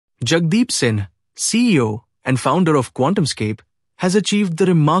Jagdeep Singh, CEO and founder of Quantumscape, has achieved the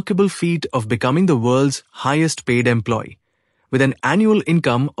remarkable feat of becoming the world's highest paid employee, with an annual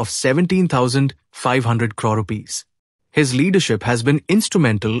income of 17,500 crore rupees. His leadership has been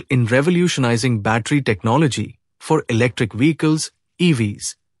instrumental in revolutionizing battery technology for electric vehicles,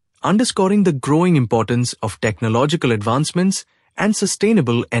 EVs, underscoring the growing importance of technological advancements and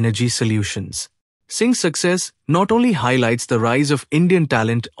sustainable energy solutions. Singh's success not only highlights the rise of Indian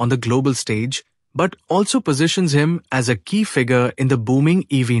talent on the global stage, but also positions him as a key figure in the booming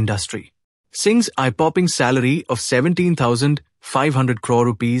EV industry. Singh's eye-popping salary of 17,500 crore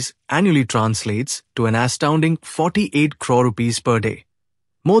rupees annually translates to an astounding 48 crore rupees per day,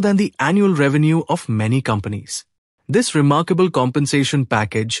 more than the annual revenue of many companies. This remarkable compensation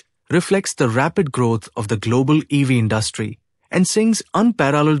package reflects the rapid growth of the global EV industry and Singh's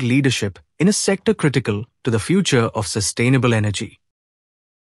unparalleled leadership in a sector critical to the future of sustainable energy.